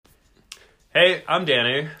Hey, I'm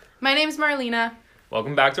Danny. My name's Marlena.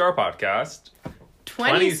 Welcome back to our podcast.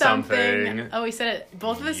 20-something. Oh, we said it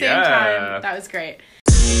both at the same time. That was great.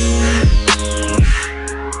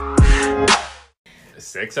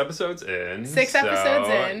 6 episodes in. 6 episodes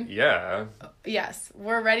in. Yeah. Yes,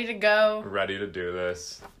 we're ready to go. We're ready to do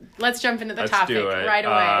this. Let's jump into the Let's topic do it. right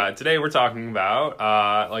away. Today we're talking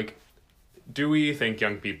about, do we think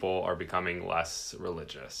young people are becoming less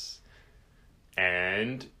religious?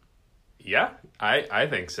 And, yeah, I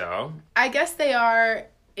think so. I guess they are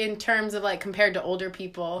in terms of, compared to older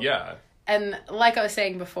people. Yeah. And like I was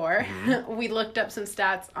saying before, we looked up some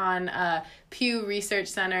stats on Pew Research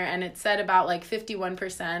Center, and it said about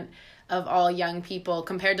 51% of all young people,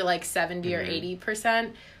 compared to 70 or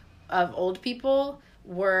 80% of old people,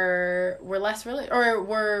 were less or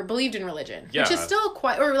were believed in religion, which is still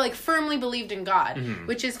quite, or firmly believed in God,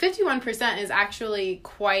 which is 51% is actually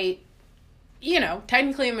quite,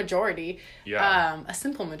 technically a majority, a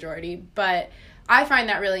simple majority, but I find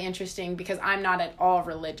that really interesting because I'm not at all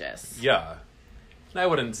religious. Yeah. And I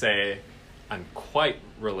wouldn't say I'm quite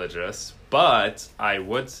religious, but I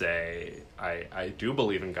would say I do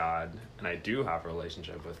believe in God, and I do have a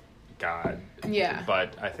relationship with God. Yeah.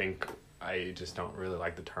 But I think I just don't really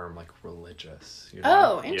like the term, religious.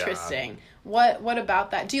 Oh, interesting. Yeah. What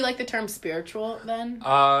about that? Do you like the term spiritual, then?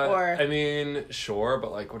 I mean, sure,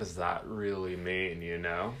 but, what does that really mean,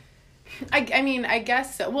 I mean, I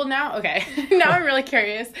guess so. Well, now, okay. Now I'm really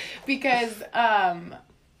curious because, so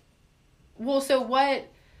what,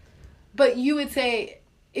 but you would say,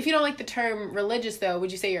 if you don't like the term religious, though,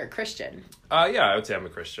 would you say you're a Christian? Yeah, I would say I'm a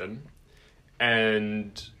Christian.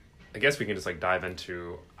 And I guess we can just, dive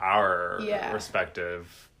into our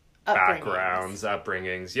respective backgrounds,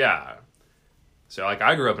 upbringings. Yeah. So,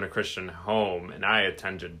 I grew up in a Christian home, and I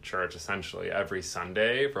attended church essentially every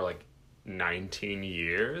Sunday for, 19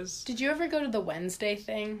 years. Did you ever go to the Wednesday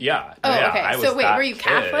thing? Yeah. Oh, yeah, okay. So wait, were you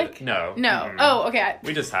Catholic? Kid. No. No. Mm-hmm. Oh, okay.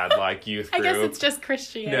 We just had youth group. I guess it's just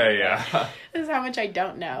Christianity. Yeah. This is how much I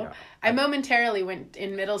don't know. Yeah. I momentarily went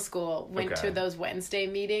in middle school, to those Wednesday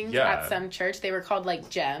meetings at some church. They were called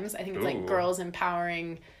GEMS. I think it's Girls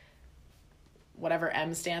Empowering, whatever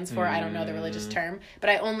M stands for. I don't know the religious term. But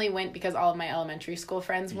I only went because all of my elementary school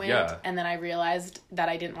friends went. Yeah. And then I realized that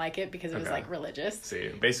I didn't like it because it was religious. See,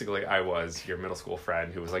 basically I was your middle school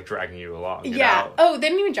friend who was dragging you along. You know? Oh, they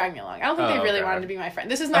didn't even drag me along. I don't think they really wanted to be my friend.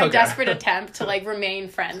 This is my desperate attempt to remain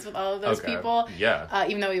friends with all of those people. Yeah.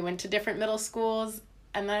 Even though we went to different middle schools.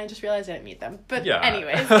 And then I just realized I didn't meet them. But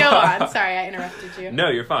anyways, go on. Sorry, I interrupted you. No,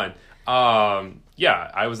 you're fine.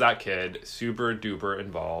 I was that kid, super duper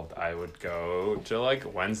involved. I would go to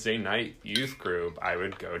Wednesday night youth group. I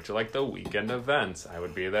would go to the weekend events. I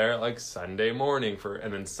would be there Sunday morning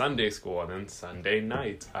and then Sunday school, and then Sunday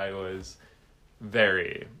night. I was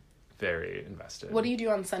very, very invested. What do you do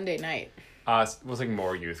on Sunday night? It was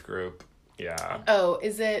more youth group. Yeah. Oh,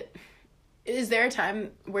 is there a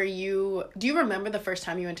time where do you remember the first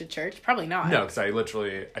time you went to church? Probably not. No, because I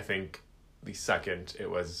think the second it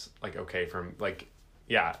was okay from I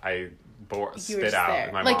spit out there.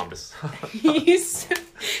 And my mom just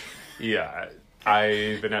yeah,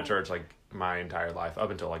 I've been at church my entire life up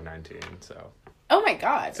until 19, so oh my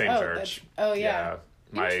god, same church. Yeah.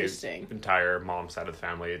 My entire mom's side of the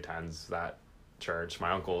family attends that church. My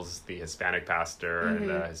uncle's the Hispanic pastor in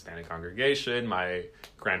the Hispanic congregation. My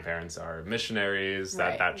grandparents are missionaries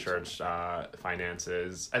that church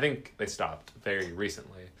finances. I think they stopped very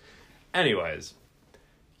recently. Anyways,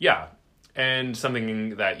 yeah. And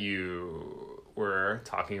something that you were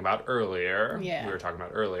talking about earlier,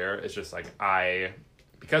 is just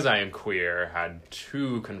because I am queer, had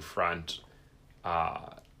to confront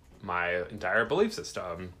my entire belief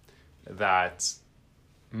system that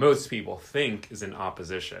most people think is in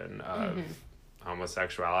opposition of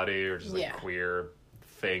homosexuality or just queer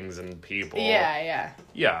things and people. Yeah.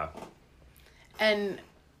 And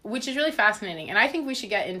which is really fascinating, and I think we should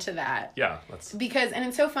get into that. Yeah, let's. Because, and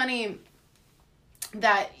it's so funny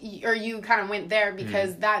that you kind of went there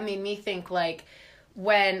because that made me think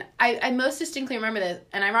when I most distinctly remember this,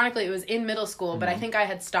 and ironically it was in middle school, but I think I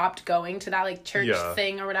had stopped going to that church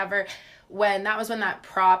thing or whatever. When that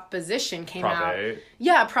proposition came out. 8.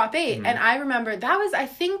 Yeah, Prop 8. And I remember that was, I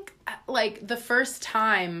think, the first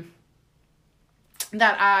time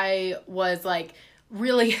that I was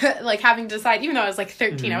really having to decide, even though I was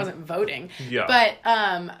 13, I wasn't voting, but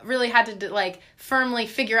really had to firmly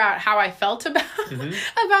figure out how I felt about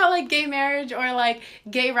about gay marriage or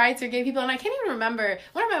gay rights or gay people. And I can't even remember,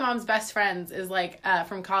 one of my mom's best friends is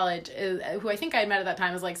from college, who I think I met at that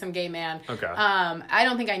time, was some gay man. Okay. I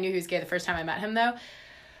don't think I knew he was gay the first time I met him though.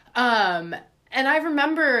 And I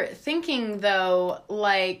remember thinking, though,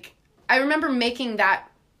 like, I remember making that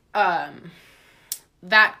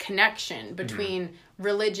connection between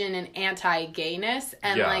religion and anti-gayness,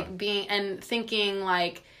 and like thinking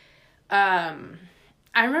like, I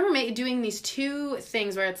remember doing these two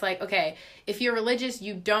things where it's like, okay, if you're religious,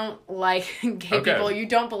 you don't like gay people, you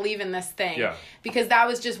don't believe in this thing, because that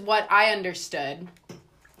was just what I understood.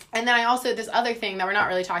 And then I also, this other thing that we're not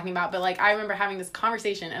really talking about, but, like, I remember having this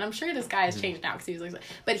conversation, and I'm sure this guy has changed now, because he was like,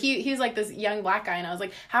 but he was, like, this young black guy, and I was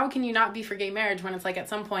like, how can you not be for gay marriage when it's, like, at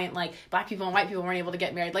some point, like, black people and white people weren't able to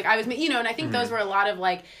get married? Like, I was, you know, and I think those were a lot of,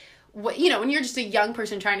 like, what, you know, when you're just a young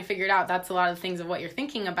person trying to figure it out, that's a lot of the things of what you're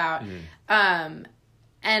thinking about. And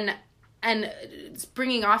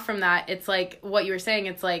springing off from that, it's, like, what you were saying,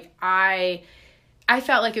 it's, like, I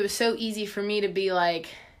felt like it was so easy for me to be, like,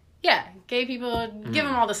 yeah, gay people, give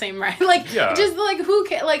them all the same right. Like, just, like, who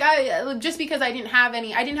can, like, just because I didn't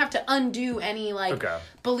have to undo any, like,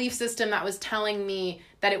 belief system that was telling me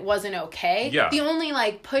that it wasn't okay. Yeah. The only,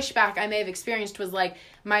 like, pushback I may have experienced was, like,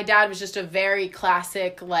 my dad was just a very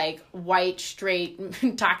classic, like, white,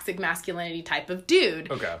 straight, toxic masculinity type of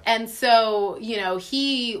dude. Okay. And so, you know,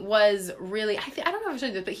 he was really, I don't know if I should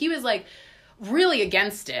do this, but he was, like, really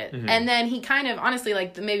against it. And then he kind of, honestly,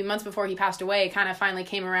 like, maybe months before he passed away, kind of finally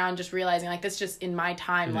came around just realizing, like, this just in my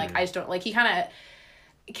time, like, I just don't, like, he kind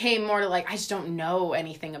of came more to, like, I just don't know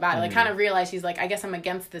anything about it. Like, kind of realized he's like, I guess I'm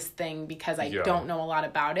against this thing because I don't know a lot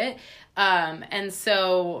about it. And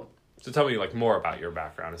so tell me, like, more about your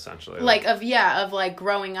background, essentially. Like, of like,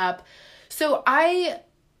 growing up. So I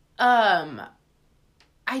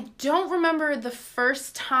don't remember the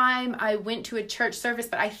first time I went to a church service,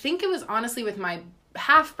 but I think it was honestly with my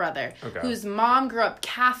half-brother, whose mom grew up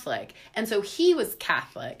Catholic, and so he was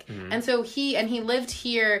Catholic. And so he lived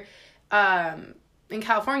here in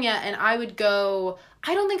California, and I would go,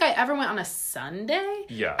 I don't think I ever went on a Sunday.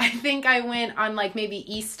 Yeah. I think I went on, like, maybe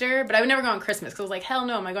Easter, but I would never go on Christmas, because I was like, hell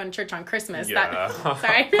no, am I going to church on Christmas? Yeah.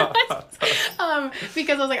 Sorry.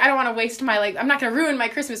 Because I was like, I don't want to waste my, like, I'm not going to ruin my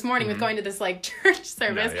Christmas morning with going to this, like, church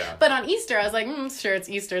service. No, but on Easter, I was like, sure, it's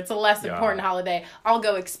Easter. It's a less important holiday. I'll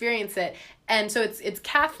go experience it. And so it's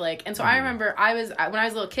Catholic. And so I remember when I was a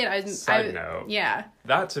little kid, Side note. Yeah.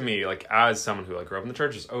 That to me, like, as someone who, like, grew up in the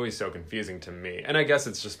church, is always so confusing to me. And I guess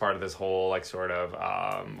it's just part of this whole, like, sort of,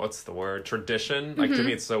 what's the word? Tradition. Like, to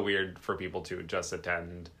me, it's so weird for people to just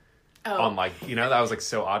attend on, like, you know, that was, like,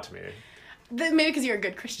 so odd to me. Maybe because you're a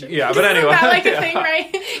good Christian. Yeah, but anyway. Isn't that, like, a thing,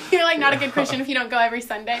 right? You're, like, not a good Christian if you don't go every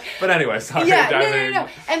Sunday. But anyway, sorry. Yeah, no.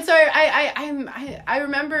 And so I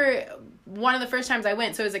remember one of the first times I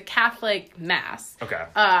went, so it was a Catholic mass. Okay.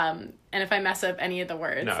 And if I mess up any of the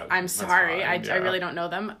words, I'm sorry. I really don't know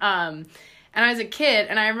them. And I was a kid,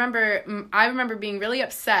 and I remember being really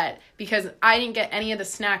upset because I didn't get any of the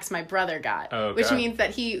snacks my brother got, which means that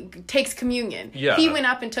he takes communion. Yeah. He went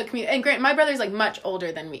up and took communion. And Grant, my brother's, like, much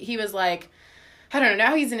older than me. He was, like, I don't know,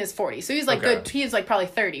 now he's in his 40s. So he's, like, good. He was, like, probably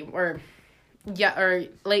 30 or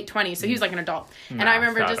late 20s, so he was like an adult. And I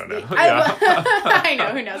remember I know,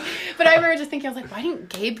 who knows, but I remember just thinking, I was like, why didn't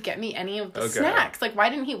Gabe get me any of the snacks? Like, why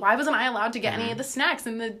wasn't I allowed to get any of the snacks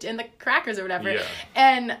and the crackers or whatever?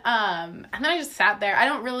 And then I just sat there. I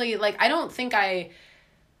don't really, like, I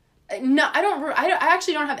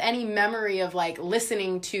actually don't have any memory of, like,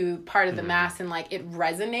 listening to part of the mass and, like, it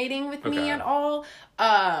resonating with me at all.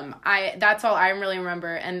 That's all I really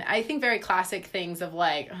remember. And I think very classic things of,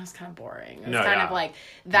 like, oh, it's kind of boring. It's of like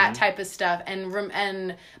that type of stuff.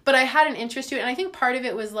 But I had an interest to it. And I think part of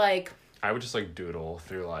it was, like, I would just, like, doodle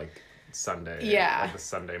through, like, Sunday, like the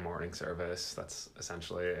Sunday morning service. That's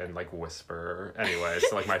essentially, and, like, whisper. Anyway,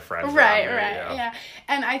 so, like, my friends. Right. Yeah.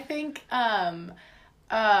 And I think, and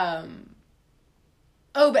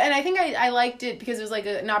I think I liked it because it was, like,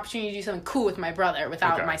 an opportunity to do something cool with my brother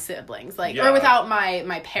without my siblings, like, or without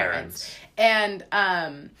my parents. And,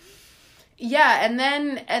 and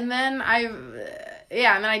then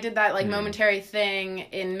I did that, like, momentary thing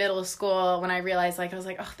in middle school when I realized, like, I was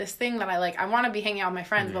like, oh, this thing that I want to be hanging out with my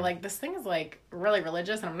friends, but, like, this thing is, like, really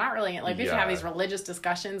religious, and I'm not really, like, we used to have these religious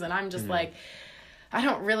discussions, and I'm just, like, I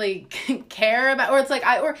don't really care about, or it's like,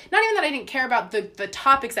 or not even that I didn't care about the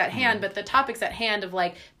topics at hand, but the topics at hand of,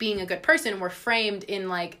 like, being a good person were framed in,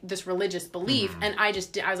 like, this religious belief. And I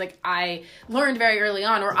was like, I learned very early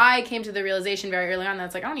on, or I came to the realization very early on that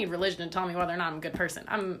it's like, I don't need religion to tell me whether or not I'm a good person.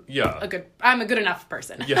 I'm a good enough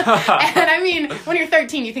person. Yeah. And I mean, when you're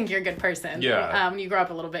 13, you think you're a good person. Yeah. You grow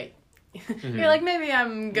up a little bit. You're like, maybe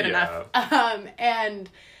I'm good enough.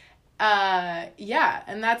 yeah,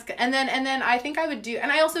 and then I think I would do,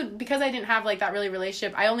 and I also, because I didn't have like that really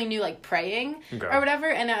relationship, I only knew like praying or whatever,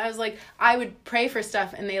 and I was like, I would pray for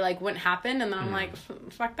stuff and they like wouldn't happen, and then I'm like,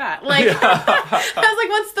 fuck that, like, I was like,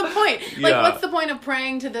 what's the point? Like, what's the point of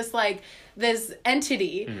praying to this like this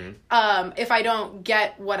entity if I don't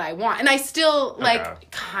get what I want? And I still like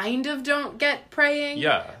kind of don't get praying.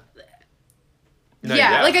 No,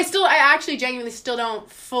 like I actually genuinely still don't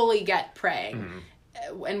fully get praying.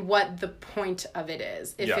 And what the point of it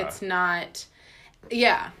is, if it's not,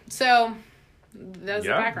 so those are the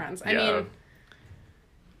backgrounds. I mean,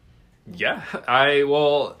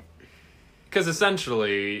 because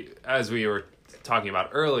essentially, as we were talking about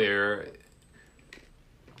earlier,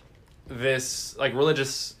 this like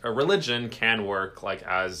religion can work like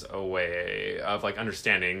as a way of like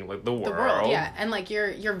understanding like the world, and like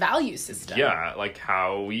your value system, like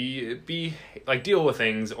how we deal with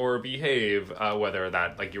things or behave, whether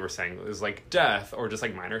that, like you were saying, is like death or just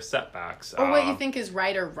like minor setbacks, or what you think is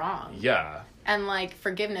right or wrong, and like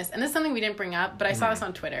forgiveness. And this is something we didn't bring up, but I saw this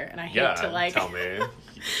on Twitter, and I hate to like tell me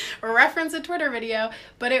reference a Twitter video,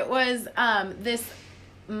 but it was this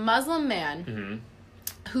Muslim man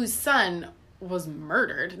whose son was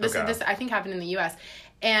murdered. This I think happened in the U.S.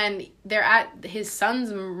 And they're at his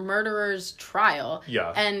son's murderer's trial.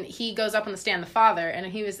 And he goes up on the stand, the father, and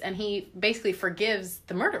he basically forgives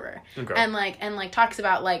the murderer. And like talks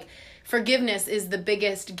about like forgiveness is the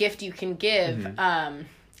biggest gift you can give.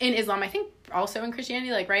 In Islam, I think also in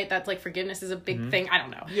Christianity, like, right? That's like forgiveness is a big thing. I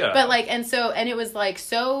don't know. But like, and it was like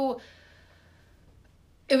so.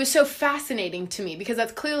 It was so fascinating to me because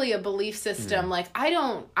that's clearly a belief system. Like,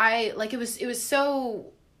 it was so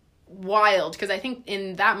wild because I think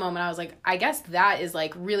in that moment I was like, I guess that is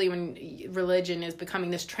like really when religion is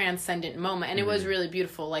becoming this transcendent moment. And it was really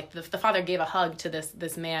beautiful. Like the father gave a hug to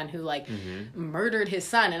this man who like murdered his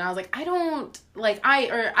son. And I was like, I don't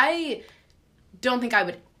think I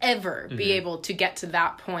would ever be able to get to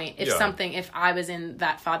that point if I was in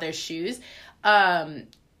that father's shoes.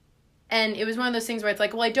 And it was one of those things where it's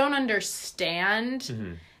like, well, I don't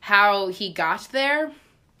understand how he got there,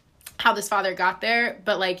 how this father got there,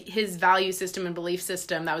 but like his value system and belief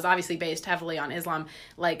system that was obviously based heavily on Islam,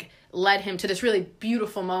 like led him to this really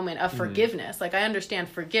beautiful moment of forgiveness. Like I understand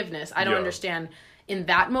forgiveness. I don't understand in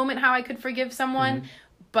that moment how I could forgive someone,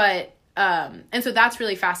 but and so that's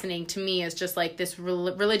really fascinating to me, as just like this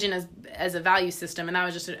religion as a value system. And that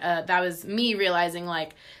was just that was me realizing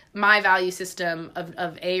like my value system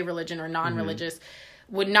of a religion or non-religious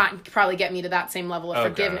would not probably get me to that same level of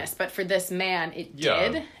forgiveness, but for this man it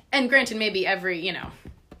did. And granted, maybe I'm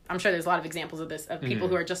sure there's a lot of examples of this, of people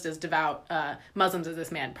who are just as devout Muslims as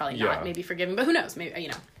this man, probably not maybe forgiving, but who knows, maybe,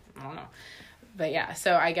 I don't know. But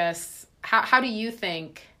so I guess how do you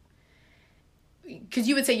think, because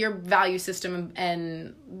you would say your value system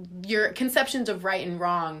and your conceptions of right and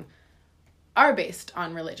wrong are based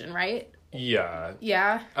on religion, right? Yeah.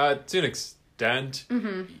 To an extent.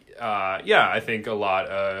 I think a lot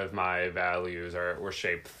of my values were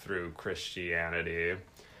shaped through Christianity.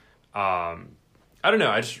 I don't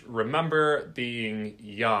know. I just remember being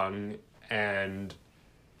young and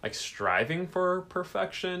like striving for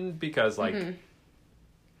perfection because like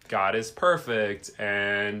God is perfect,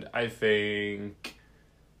 and I think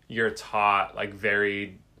you're taught like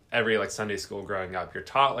every like Sunday school growing up, you're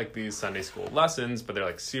taught like these Sunday school lessons, but they're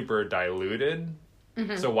like super diluted.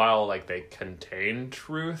 So while like they contain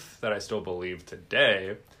truth that I still believe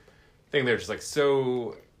today, I think they're just like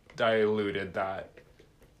so diluted that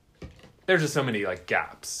there's just so many like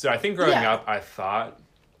gaps. So I think growing up, I thought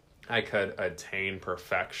I could attain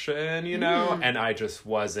perfection, and I just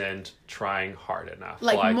wasn't trying hard enough.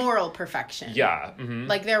 Like moral perfection. Yeah.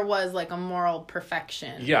 Like there was like a moral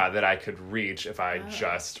perfection. Yeah, that I could reach if I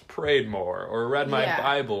just prayed more or read my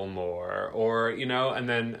Bible more or, and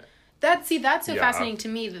then... That's so fascinating to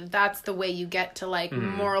me that's the way you get to like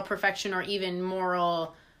moral perfection or even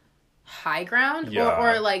moral high ground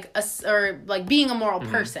or like being a moral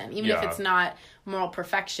person, even if it's not moral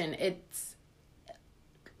perfection. It's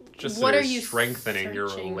just what are you strengthening your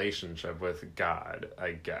relationship with God,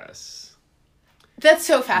 I guess. That's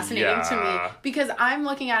so fascinating to me because I'm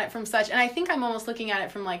looking at it from and I think I'm almost looking at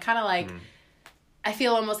it from like kind of like I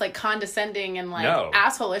feel almost like condescending and like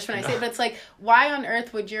asshole-ish when I say it, but it's like, why on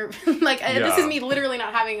earth would your like this is me literally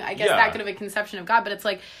not having, I guess, that good of a conception of God, but it's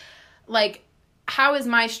like how is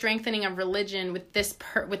my strengthening of religion with this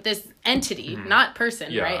entity, not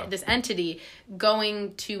person, right? This entity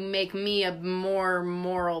going to make me a more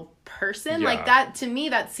moral person? Like that, to me,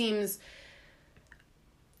 that seems...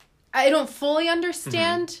 I don't fully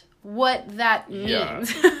understand what that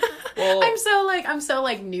means. Well, I'm so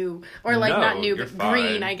like new, or like not new, but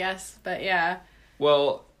green, I guess. But yeah.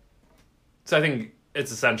 Well, so I think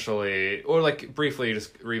it's essentially, or like briefly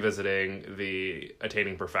just revisiting the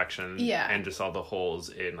attaining perfection, and just all the holes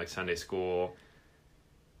in like Sunday school.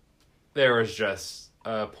 There was just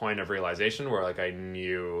a point of realization where like I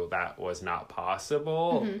knew that was not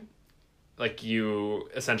possible. Mm-hmm. Like you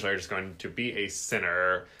essentially are just going to be a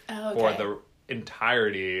sinner for the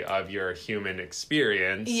entirety of your human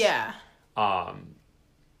experience. Yeah. And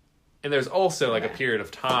there's also like a period of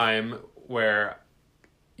time where,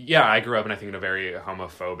 I grew up in, I think, in a very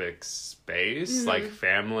homophobic space, like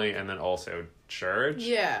family and then also church.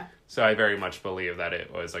 Yeah. So I very much believe that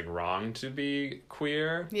it was like wrong to be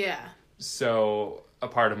queer. Yeah. So a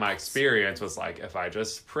part of my experience was like, if I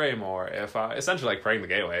just pray more, if I essentially like praying the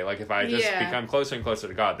gay way, like if I just become closer and closer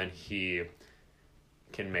to God, then he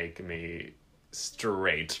can make me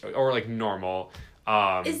straight or like normal.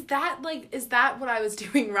 Is that what I was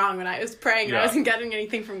doing wrong when I was praying and I wasn't getting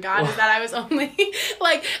anything from God? Is that I was only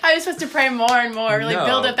like, I was supposed to pray more and more, like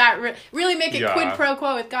build up that, really make it quid pro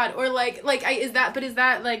quo with God, or is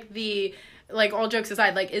that like the, like, all jokes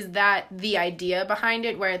aside, like, is that the idea behind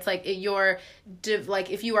it, where it's like you're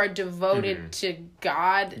if you are devoted to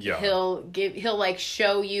God, he'll like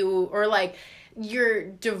show you, or like your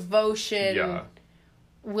devotion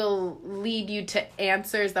will lead you to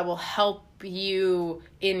answers that will help you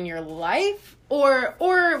in your life, or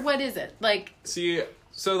what is it like? See,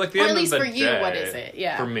 so like the or end at least of the for day, you, what is it?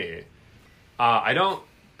 Yeah, for me, I don't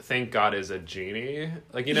think God is a genie.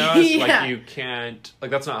 Like, you know, it's like you can't, like,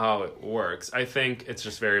 that's not how it works. I think it's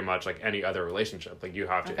just very much like any other relationship. Like, you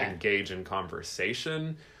have to engage in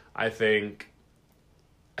conversation. I think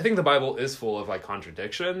the Bible is full of like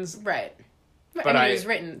contradictions. Right. But it was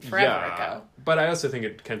written forever ago. But I also think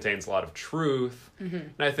it contains a lot of truth. Mm-hmm.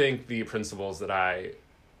 And I think the principles that I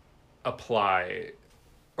apply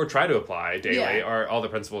or try to apply daily are all the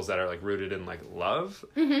principles that are like rooted in like love.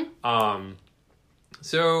 Mm-hmm.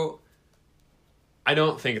 So I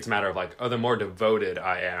don't think it's a matter of like, the more devoted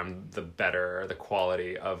I am, the better the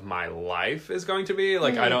quality of my life is going to be.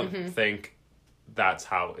 Like, I don't think that's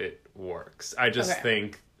how it works. I just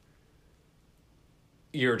think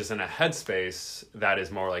you're just in a headspace that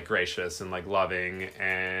is more like gracious and like loving,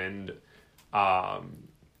 and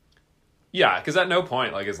because at no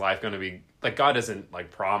point like is life going to be like, God doesn't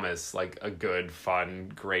like promise like a good,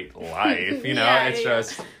 fun, great life, you know. It's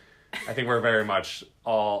just I think we're very much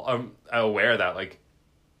all aware that like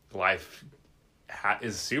life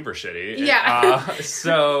is super shitty.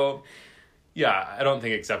 So I don't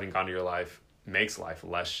think accepting God into your life makes life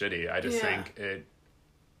less shitty. I just think it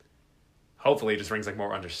hopefully just brings like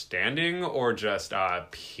more understanding, or just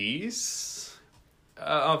peace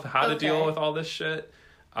of how to deal with all this shit.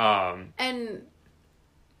 And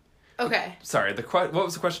sorry, what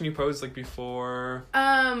was the question you posed like before?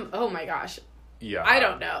 Oh my gosh. Yeah. I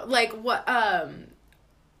don't know. Like, what, I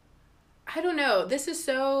don't know. This is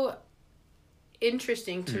so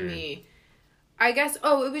interesting to me. I guess,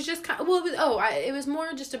 it was just kind of, it was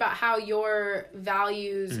more just about how your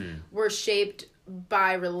values were shaped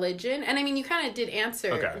by religion. And I mean, you kind of did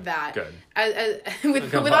answer that. Good.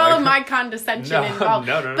 With all of my condescension involved.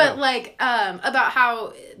 No. But like, about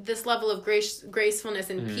how this level of gracefulness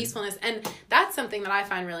and peacefulness, and that's something that I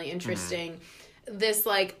find really interesting. This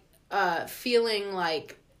like, feeling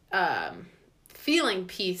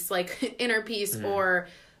peace, like inner peace, or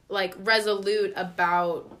like resolute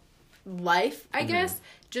about life, I guess,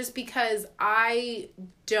 just because I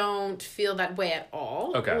don't feel that way at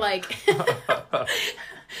all. Like, maybe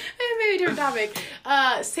different topic,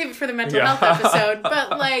 save it for the mental health episode,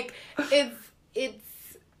 but like,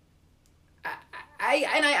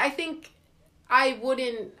 I think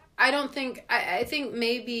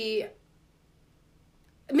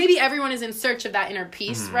maybe everyone is in search of that inner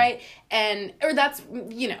peace, right? Or that's,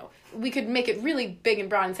 you know, we could make it really big and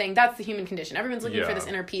broad and saying that's the human condition. Everyone's looking for this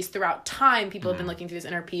inner peace throughout time. People have been looking for this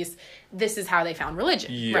inner peace. This is how they found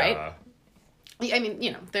religion, right? I mean,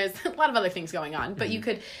 you know, there's a lot of other things going on, but you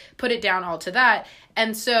could put it down all to that.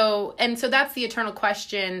 And so that's the eternal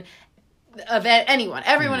question of anyone.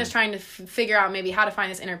 Everyone is trying to figure out maybe how to find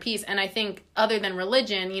this inner peace. And I think other than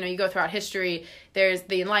religion, you know, you go throughout history, there's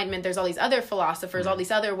the Enlightenment, there's all these other philosophers, all these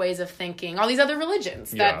other ways of thinking, all these other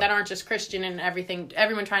religions that aren't just Christian and everything,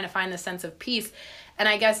 everyone trying to find this sense of peace. And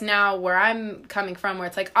I guess now where I'm coming from, where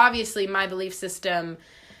it's like, obviously my belief system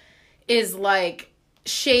is like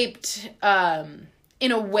shaped,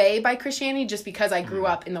 in a way by Christianity, just because I grew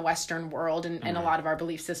up in the Western world, and a lot of our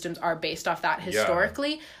belief systems are based off that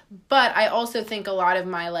historically. But I also think a lot of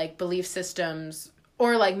my like belief systems,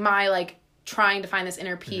 or like my like trying to find this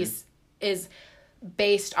inner peace is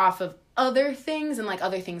based off of other things and like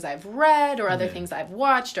other things I've read or other things I've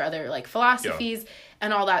watched or other like philosophies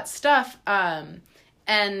and all that stuff.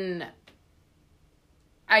 And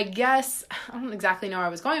I guess I don't exactly know where I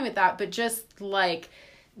was going with that, but just like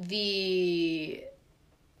I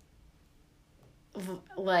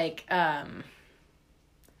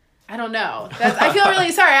don't know. I feel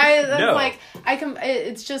really sorry.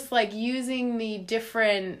 It's just like using the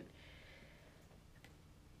different.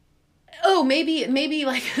 Oh, maybe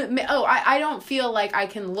like, I don't feel like I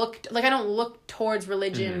can look, like I don't look towards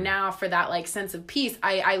religion now for that like sense of peace.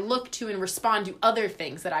 I look to and respond to other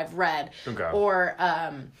things that I've read or,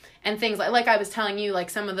 and things like I was telling you,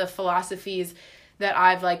 like some of the philosophies that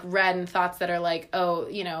I've like read and thoughts that are like, oh,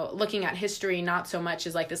 you know, looking at history, not so much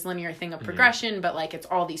as like this linear thing of progression, but like it's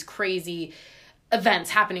all these crazy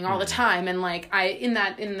events happening all the time. And like in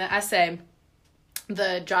the essay,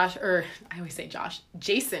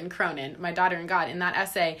 Jason Cronin, My Daughter in God, in that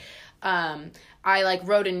essay, I like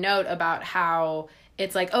wrote a note about how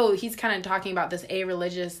it's like, oh, he's kind of talking about this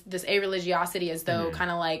a-religiosity as though kind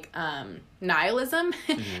of like nihilism.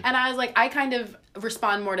 And I was like, I kind of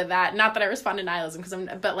respond more to that. Not that I respond to nihilism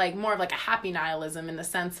but like more of like a happy nihilism in the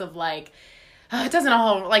sense of like, oh, it doesn't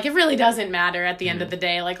all, like it really doesn't matter at the end of the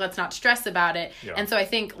day. Like, let's not stress about it. Yeah. And so I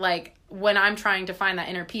think like when I'm trying to find that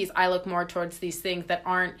inner peace, I look more towards these things that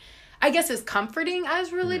aren't, I guess, as comforting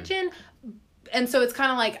as religion. And so it's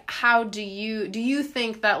kind of like, how do you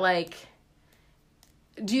think that like,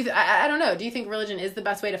 I don't know, do you think religion is the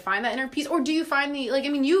best way to find that inner peace? Or do you find you read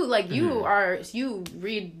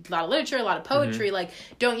a lot of literature, a lot of poetry, like,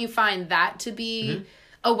 don't you find that to be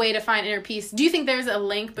a way to find inner peace? Do you think there's a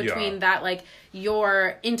link between that, like,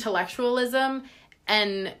 your intellectualism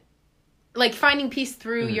and, like, finding peace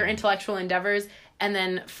through your intellectual endeavors and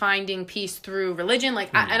then finding peace through religion?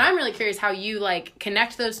 Like, and I'm really curious how you, like,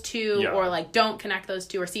 connect those two or, like, don't connect those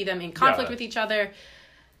two or see them in conflict with each other.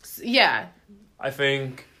 Yeah. I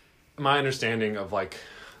think my understanding of, like,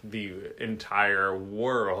 the entire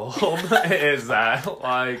world is that,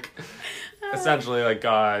 like, essentially, like,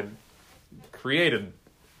 God created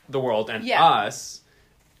the world and us,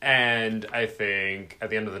 and I think at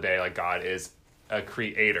the end of the day, like, God is a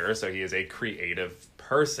creator, so he is a creative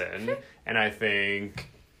person, and I think,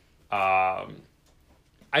 I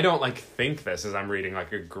don't, like, think this as I'm reading,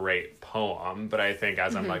 like, a great poem, but I think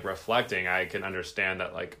as I'm, like, reflecting, I can understand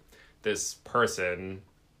that, like, this person,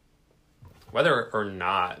 whether or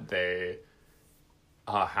not they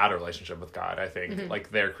had a relationship with God, I think like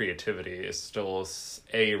their creativity is still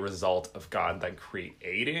a result of God like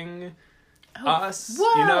creating us.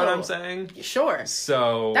 Whoa. You know what I'm saying? Sure.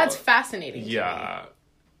 So that's fascinating. Yeah.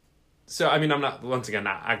 So I mean, I'm not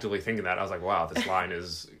actively thinking that. I was like, wow, this line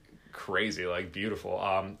is crazy, like beautiful.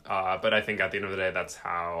 But I think at the end of the day, that's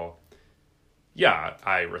how,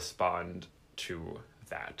 I respond to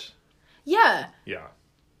that. Yeah. Yeah.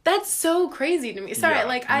 That's so crazy to me. Sorry,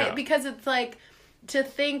 because it's like to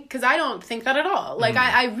think, because I don't think that at all. Like,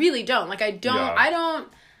 I really don't. Like, I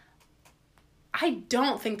don't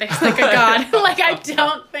think there's like a God. Like, I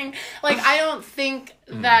don't think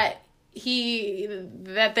that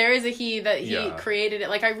there is a he, that he created it.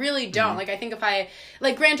 Like, I really don't. Like, I think if I,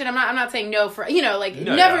 like, granted, I'm not saying no for,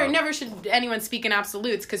 never should anyone speak in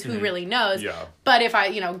absolutes, because who really knows. Yeah. But if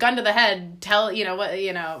I, gun to the head,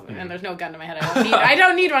 and there's no gun to my head, I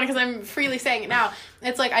don't need one, because I'm freely saying it now.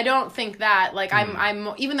 It's like, I don't think that, like,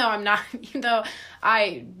 I'm even though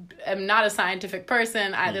I am not a scientific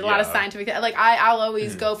person, there's a lot of scientific, like, I'll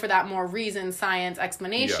always go for that more reason, science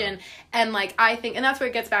explanation. And like, I think, and that's where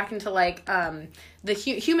it gets back into like, the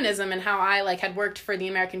humanism, and how I like had worked for the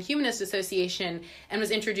American Humanist Association and was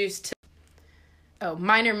introduced to,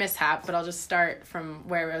 minor mishap, but I'll just start from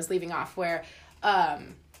where I was leaving off, where, I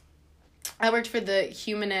worked for the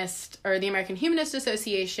American Humanist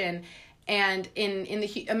Association. And in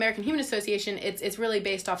the American Humanist Association, it's really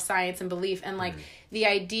based off science and belief, and like the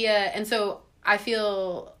idea. And so I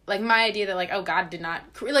feel like my idea that like, oh, God did not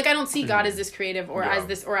like, I don't see God as this creative or as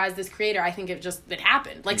this creator. I think it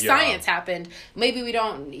happened. Like science happened. Maybe we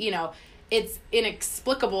don't, it's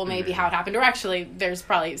inexplicable maybe how it happened. Or actually, there's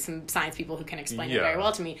probably some science people who can explain it very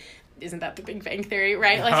well to me. Isn't that the Big Bang Theory,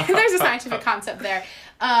 right? Like, there's a scientific concept there.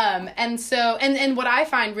 And so, and what I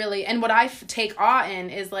find really, and what I take awe in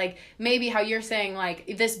is, like, maybe how you're saying,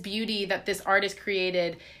 like, this beauty that this artist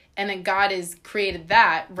created, and then God has created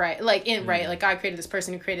that, right? Like, right, like, God created this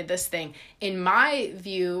person who created this thing. In my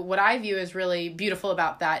view, what I view as really beautiful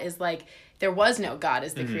about that is, like, there was no God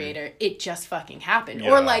as the creator. It just fucking happened.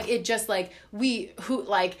 Or like, it just like,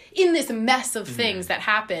 in this mess of things that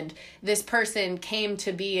happened, this person came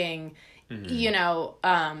to being you know,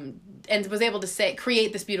 and was able to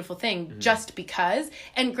create this beautiful thing just because.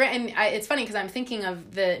 And it's funny because I'm thinking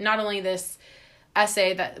of not only this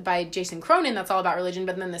essay that by Jason Cronin that's all about religion,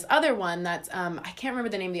 but then this other one that's I can't remember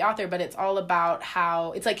the name of the author, but it's all about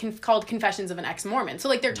how it's like called Confessions of an Ex-Mormon. So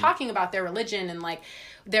like they're talking about their religion and like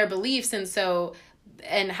their beliefs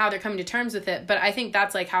and how they're coming to terms with it. But I think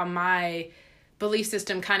that's like how my belief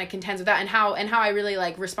system kind of contends with that, and how I really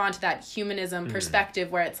like respond to that humanism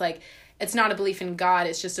perspective where it's like it's not a belief in God,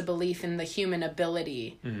 it's just a belief in the human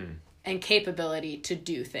ability and capability to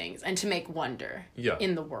do things and to make wonder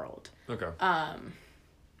in the world. Okay.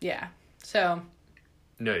 Yeah. So.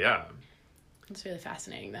 No, yeah. It's really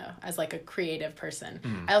fascinating though, as like a creative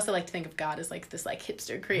person. I also like to think of God as like this like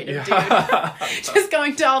hipster creative dude, just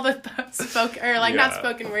going to all the not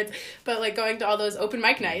spoken words, but like going to all those open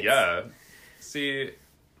mic nights. Yeah. See,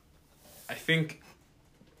 I think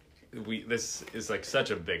this is like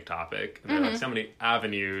such a big topic, and there are like so many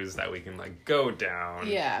avenues that we can like go down.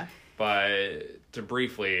 Yeah. But to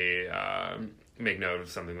briefly make note of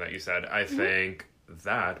something that you said, I think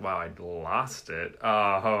that I'd lost it.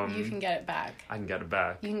 You can get it back. I can get it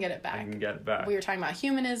back. You can get it back. I can get it back. We were talking about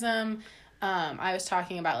humanism. I was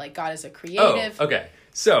talking about like God as a creative. Oh, okay.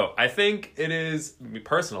 So I think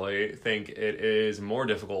personally think it is more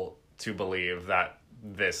difficult to believe that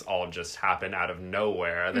this all just happened out of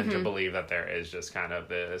nowhere than to believe that there is just kind of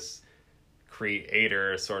this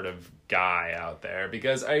creator sort of guy out there,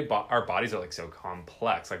 because our bodies are like so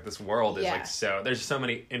complex. Like this world is like there's so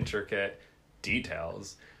many intricate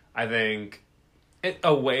details. I think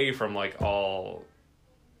away from like all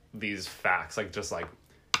these facts, like just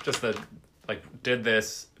did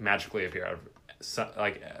this magically appear out of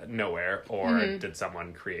nowhere, or did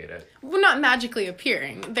someone create it? Well, not magically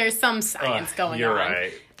appearing. There's some science going on. You're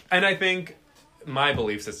right. And I think my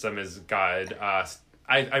belief system is God.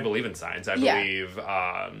 I believe in science. I believe.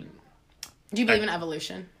 Do you believe in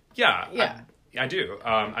evolution? Yeah. Yeah. I do.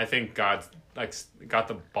 I think God got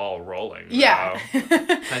the ball rolling. Yeah.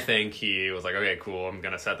 I think he was like, okay, cool, I'm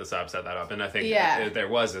gonna set this up, set that up, and I think there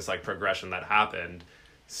was this like progression that happened,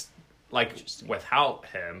 like without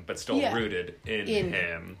him, but still rooted in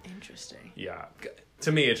him. Interesting. Yeah.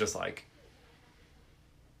 To me, it's just like,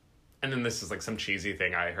 and then this is like some cheesy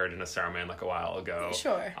thing I heard in a sermon like a while ago.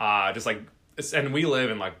 Sure. Just like, and we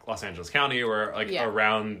live in like Los Angeles County, or like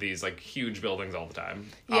around these like huge buildings all the time.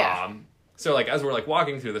 Yeah. So like as we're like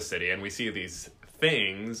walking through the city and we see these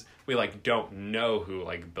things, we like don't know who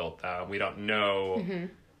like built them. We don't know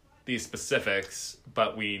these specifics,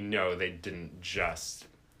 but we know they didn't just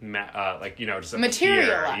just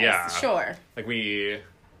materialize. Yeah. Sure. Like we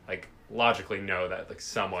like logically know that like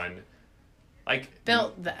someone like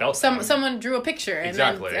built someone drew a picture and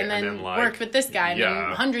then like, worked with this guy and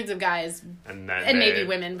then hundreds of guys and maybe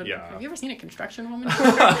women, but have you ever seen a construction woman?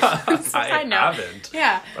 I haven't.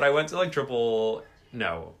 Yeah. But I went to like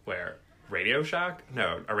Radio Shack?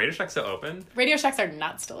 No, are Radio Shacks still open? Radio Shacks are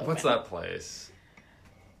not still open. What's that place?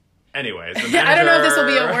 Anyways, the manager... I don't know if this will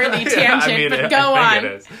be a worthy tangent, but go on. It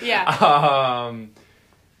is. Yeah.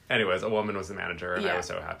 Anyways, a woman was the manager, and I was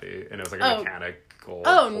so happy. And it was like a mechanical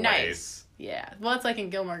place. Nice. Yeah. Well, it's like in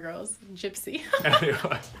Gilmore Girls, Gypsy.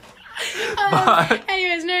 Anyway.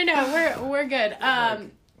 Anyways, no, we're good.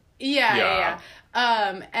 Yeah.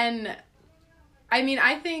 And I mean,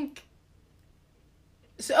 I think.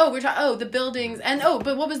 So, we're talking. The buildings, and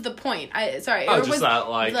but what was the point?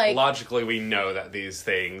 That logically we know that these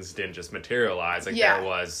things didn't just materialize. Like there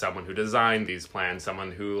was someone who designed these plans,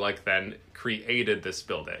 someone who like then created this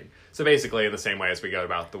building. So basically, in the same way as we go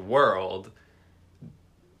about the world,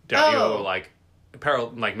 don't you like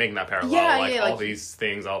making that parallel? All these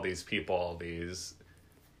things, all these people, all these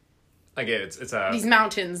like it's these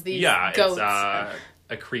mountains, these goats. It's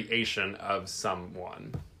a creation of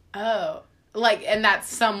someone. Oh. Like, and that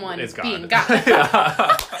someone is being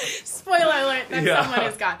God. Spoiler alert, that someone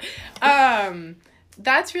is God.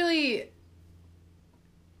 That's really,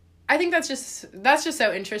 I think that's just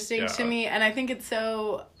so interesting to me. And I think it's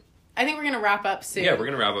so, I think we're going to wrap up soon. Yeah, we're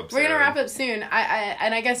going to wrap up soon. We're going to wrap up soon.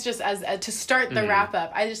 And I guess just as to start the wrap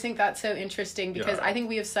up, I just think that's so interesting because I think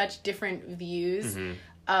we have such different views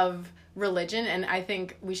of religion, and I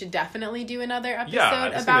think we should definitely do another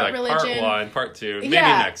episode about religion. Part 1, part 2, maybe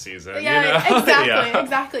next season. Yeah,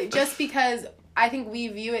 exactly. Just because I think we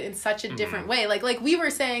view it in such a different way. Like we were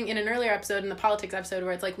saying in an earlier episode, in the politics episode,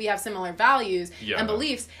 where it's like we have similar values and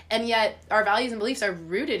beliefs, and yet our values and beliefs are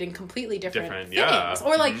rooted in completely different things. Yeah.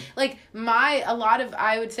 Or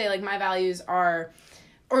I would say like my values are,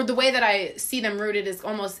 or the way that I see them rooted is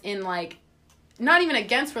almost in like, not even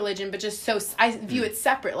against religion, but just so I view it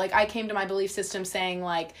separate. Like I came to my belief system saying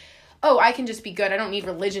like, oh, I can just be good. I don't need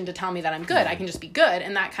religion to tell me that I'm good. I can just be good.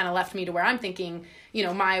 And that kind of left me to where I'm thinking, you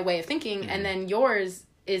know, my way of thinking. And then yours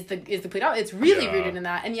is the complete opposite. It's really rooted in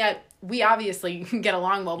that. And yet we obviously get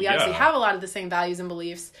along well. We obviously have a lot of the same values and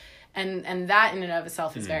beliefs. And that in and of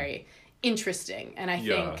itself is very interesting. And I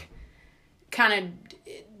think kind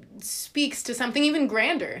of speaks to something even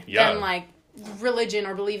grander than like religion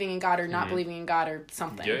or believing in God or not believing in God or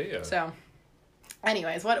something. So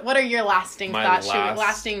anyways, what are your lasting thoughts?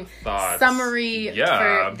 Lasting summary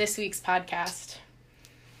for this week's podcast?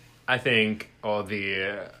 I think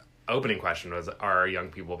the opening question was, are young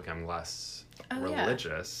people becoming less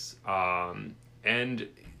religious? And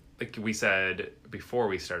like we said before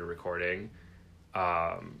we started recording,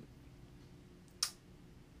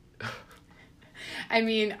 I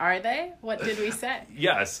mean, are they? What did we say?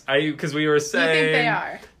 Yes, because we were saying you think they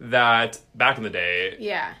are? That back in the day,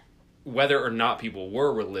 yeah, whether or not people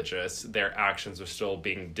were religious, their actions were still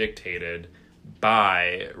being dictated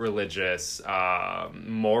by religious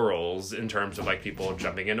morals in terms of like people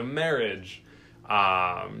jumping into marriage.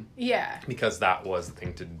 Because that was the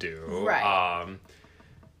thing to do. Right.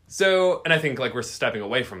 So, and I think like we're stepping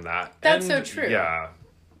away from that. That's so true. Yeah.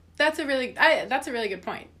 That's a really good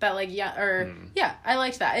point. That like, I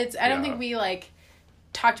liked that. I don't think we like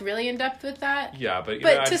talked really in depth with that. Yeah, but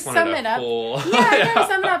to sum it up, to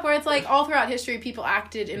sum it up, where it's like all throughout history, people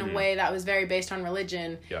acted in a way that was very based on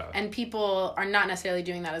religion, and people are not necessarily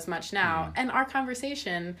doing that as much now. And our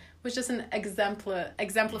conversation was just an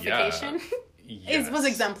exemplification. It was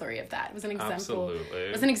exemplary of that. It was an example. Absolutely.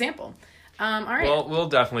 It was an example. All right. Well, we'll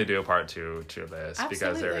definitely do a part two of this.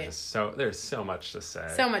 Absolutely. Because there's so much to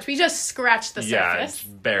say. So much. We just scratched the surface.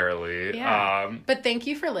 Yeah, barely. Yeah. But thank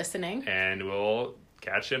you for listening. And we'll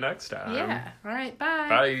catch you next time. Yeah. All right. Bye.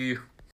 Bye.